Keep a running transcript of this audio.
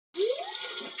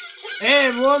Hey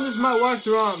everyone, this is my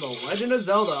walkthrough on The Legend of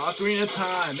Zelda, Ocarina of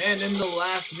Time, and in the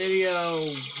last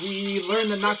video, we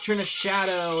learned the Nocturne of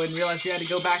Shadow and realized we had to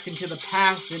go back into the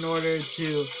past in order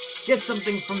to get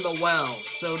something from the well.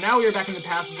 So now we are back in the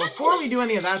past, but before we do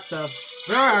any of that stuff,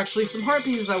 there are actually some heart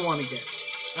pieces I want to get.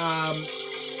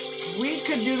 We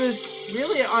could do this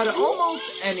really at almost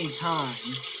any time,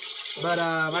 but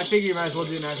I figure you might as well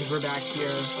do it now because we're back here.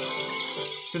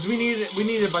 Because we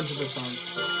needed a bunch of the songs.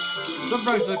 Some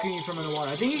frogs looking at you from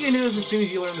underwater. I think you can do this as soon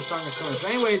as you learn the Song of Storms.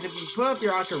 But anyways, if you put up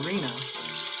your ocarina,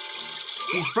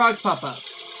 these frogs pop up. As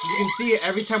you can see,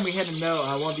 every time we hit a note,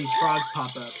 one of these frogs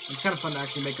pop up. It's kind of fun to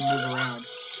actually make them move around.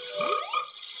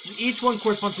 So each one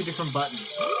corresponds to a different button.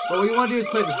 But what you want to do is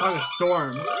play the Song of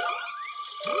Storms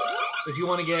if you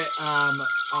want to get a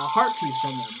heart piece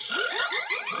from them.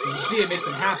 As you see, it makes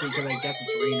them happy because I guess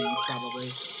it's raining,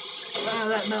 probably. Wow,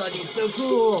 that melody is so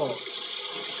cool!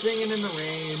 Singing in the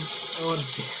rain. Oh, what a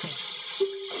feel.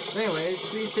 So anyways,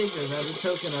 please take this as a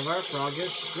token of our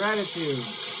froggish gratitude.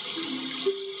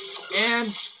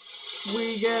 And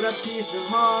we get a piece of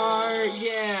heart,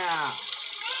 yeah!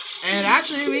 And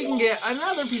actually, we can get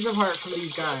another piece of heart from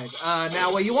these guys.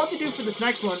 Now, what you want to do for this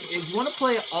next one is you want to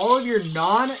play all of your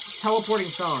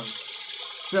non-teleporting songs.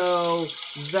 So,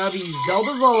 that'll be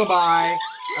Zelda's Lullaby,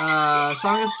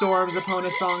 Song of Storms,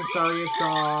 Epona Song, Saria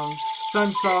Song,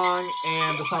 Sun Song,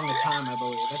 and the Song of Time, I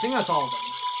believe. I think that's all of them.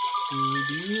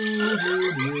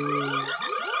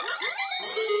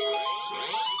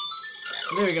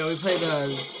 There we go, we played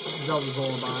Zelda's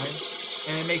Lullaby,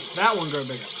 and it makes that one grow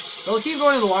bigger. But we'll keep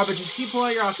going in the water, but just keep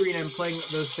pulling out your ocarina and playing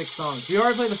those 6 songs. We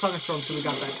already played the Song of Storms, so we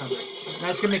got that covered. Now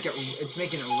it's gonna make it's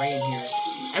making it rain here.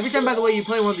 Every time, by the way, you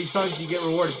play one of these songs, you get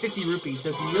rewarded 50 rupees. So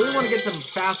if you really want to get some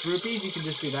fast rupees, you can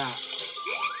just do that.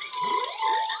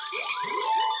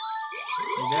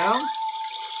 There we go.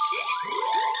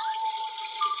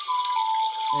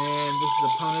 And this is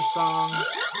Epona's song. I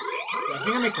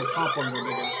think that makes the top one go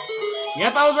bigger.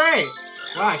 Yep, I was right!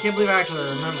 Wow, I can't believe I actually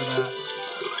remember that.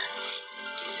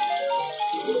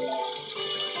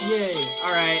 Yay.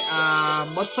 Alright,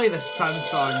 let's play the Sun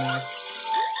Song next.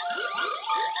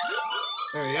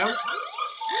 There we go.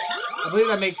 I believe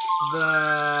that makes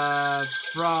the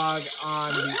frog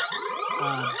on the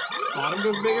bottom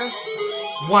go bigger.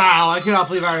 Wow, I cannot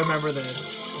believe I remember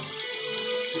this.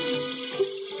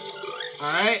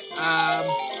 Alright,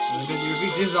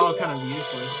 this is all kind of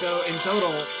useless. So in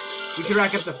total, we could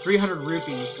rack up to 300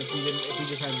 rupees if we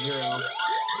just had 0.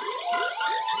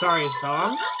 Sorry,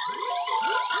 song.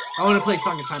 I want to play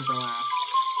Song of Time for last.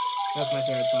 That's my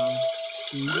favorite song.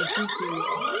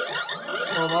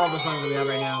 Well, of all the songs that we have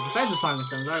right now, besides the Song of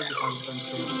Storms, I like the Song of Storms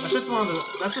too. That's just one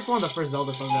of the first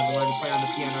Zelda songs I've learned to play on the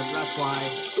piano, so that's why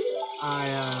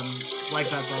I like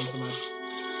that song so much.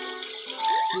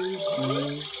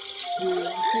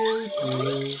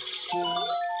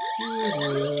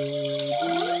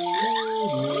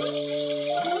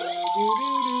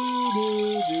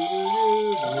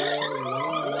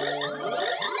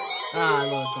 Ah, I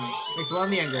love that song. Makes one on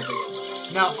the end go bigger.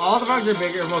 Now, all the frogs are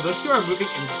bigger. Well, those 2 are moving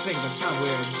in sync. That's kind of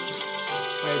weird.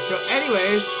 Alright, so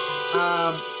anyways,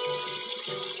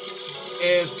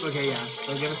 okay, yeah.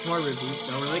 They'll give us more rupees.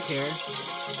 Don't really care.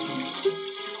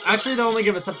 Actually, they'll only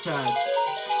give us up to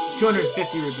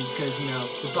 250 rupees because, you know,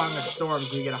 the Song of Storms,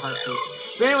 we get a heart piece.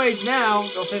 So anyways, now,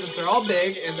 they'll say that they're all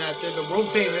big and that they're the world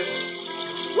famous.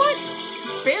 What?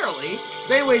 Barely.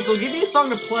 So anyways, they'll give you a song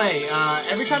to play.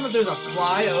 Every time that there's a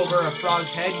fly over a frog's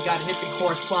head, you gotta hit the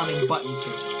corresponding button to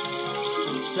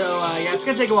it. So, yeah, it's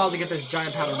gonna take a while to get this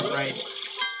giant pattern right.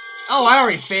 Oh, I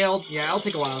already failed. Yeah, it'll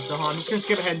take a while, so hold on. I'm just gonna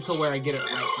skip ahead until where I get it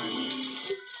right finally.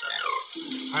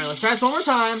 Alright, let's try this one more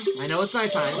time. I know it's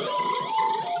nighttime.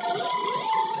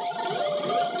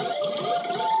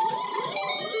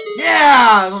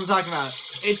 Yeah! That's what I'm talking about.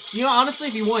 You know, honestly,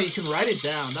 if you want, you can write it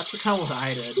down. That's kind of what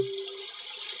I did.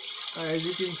 Alright,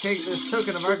 you can take this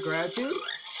token of our gratitude,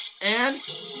 and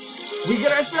we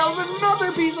get ourselves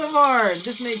another piece of heart!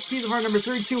 This makes piece of heart number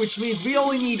 32, which means we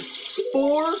only need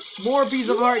 4 more pieces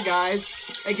of heart, guys.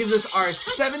 That gives us our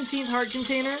 17th heart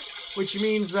container, which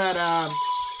means that,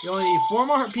 you only need 4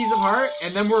 more pieces of heart,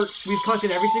 and then we've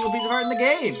collected every single piece of heart in the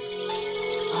game.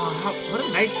 Oh, what a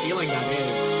nice feeling that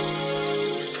is.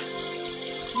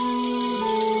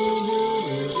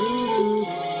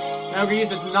 Now we're going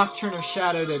to use the Nocturne of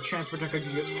Shadow to transport to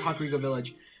Kakariko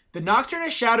Village. The Nocturne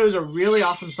of Shadow is a really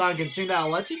awesome song considering that it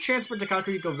lets you transport to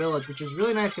Kakariko Village, which is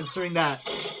really nice considering that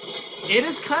it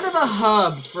is kind of a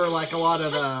hub for like a lot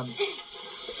of,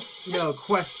 you know,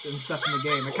 quests and stuff in the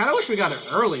game. I kind of wish we got it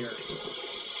earlier.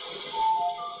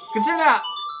 Considering that,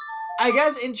 I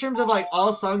guess in terms of like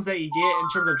all songs that you get in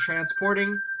terms of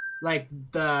transporting, like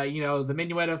the, you know, the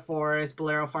Minuetta Forest,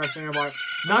 Bolero Forest, Center Bar.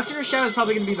 Nocturne Shadow is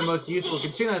probably going to be the most useful,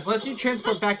 considering this lets you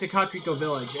transport back to Katriko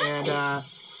Village, and,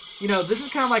 you know, this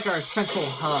is kind of like our central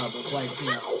hub of, like,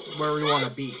 you know, where we want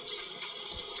to be.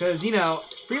 Because, you know,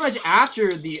 pretty much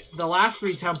after the last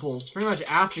 3 temples, pretty much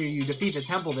after you defeat the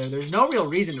temple there's no real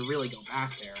reason to really go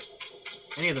back there.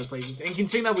 Any of those places. And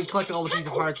considering that we collected all the Piece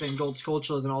of Hearts and Gold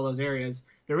Skulltulas in all those areas,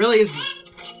 there really is,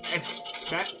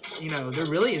 you know, there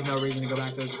really is no reason to go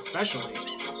back those especially.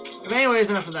 But anyways,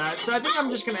 enough of that. So I think I'm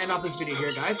just going to end off this video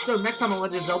here, guys. So next time on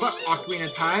Legend of Zelda Ocarina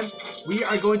of Time, we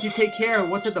are going to take care of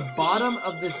what's at the bottom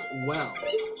of this well.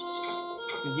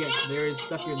 Yes, there is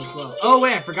stuff here in this well. Oh,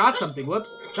 wait, I forgot something.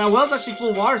 Whoops. That well's actually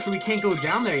full of water, so we can't go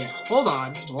down there yet. Hold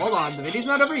on. Hold on. The video's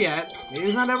not over yet. The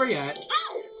video's not over yet.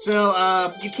 So,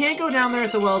 you can't go down there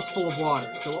if the well's full of water.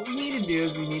 So what we need to do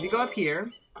is we need to go up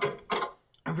here.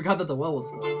 I forgot that the well was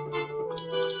full.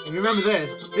 If you remember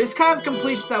this kind of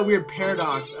completes that weird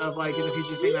paradox of, like, in the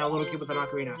future, seeing that little kid with an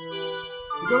ocarina.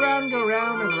 You go round and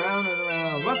round and round and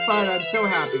round. What fun, I'm so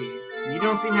happy. You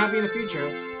don't seem happy in the future.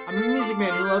 I'm a music man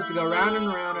who loves to go round and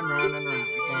round and round and round,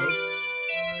 okay?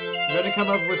 I'm going to come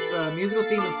up with a musical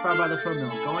theme inspired by this windmill.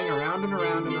 Going around and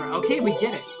around and around. Okay, we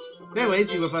get it. So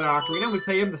anyways, you whip out our ocarina and we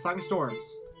play him the Song of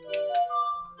Storms.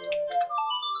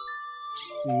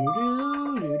 And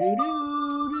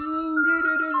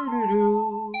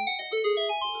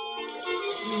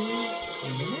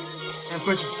of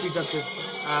course it speeds up this,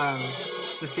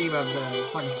 the theme of the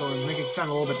Song of Storms, making it sound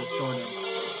a little bit distorted.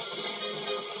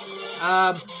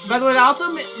 By the way, it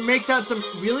also makes out some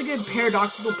really good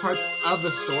paradoxical parts of the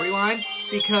storyline,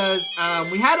 because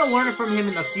we had to learn it from him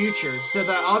in the future, so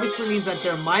that obviously means that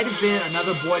there might have been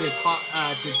another boy to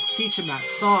teach him that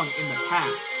song in the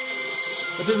past.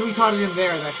 But since we taught it him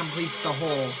there, that completes the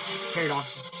whole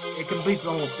paradox. It completes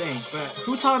the whole thing. But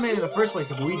who taught him it in the first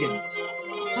place if we didn't?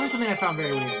 It's always something I found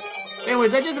very weird.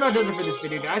 Anyways, that just about does it for this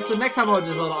video, guys. So next time on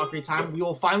Zelda Ocarina of Time, we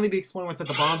will finally be exploring what's at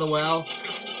the bottom of the well.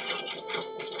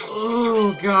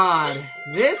 Oh, God.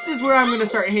 This is where I'm going to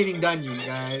start hating dungeons,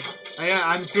 guys.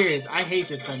 I'm serious. I hate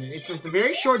this dungeon. It's just a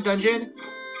very short dungeon.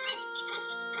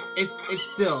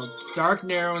 It's dark,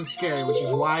 narrow, and scary, which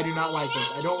is why I do not like this.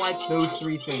 I don't like those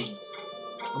 3 things.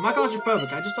 I'm not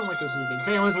claustrophobic. I just don't like those 3 things.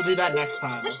 Anyways, we'll do that next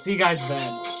time. I'll see you guys then.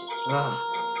 Ugh.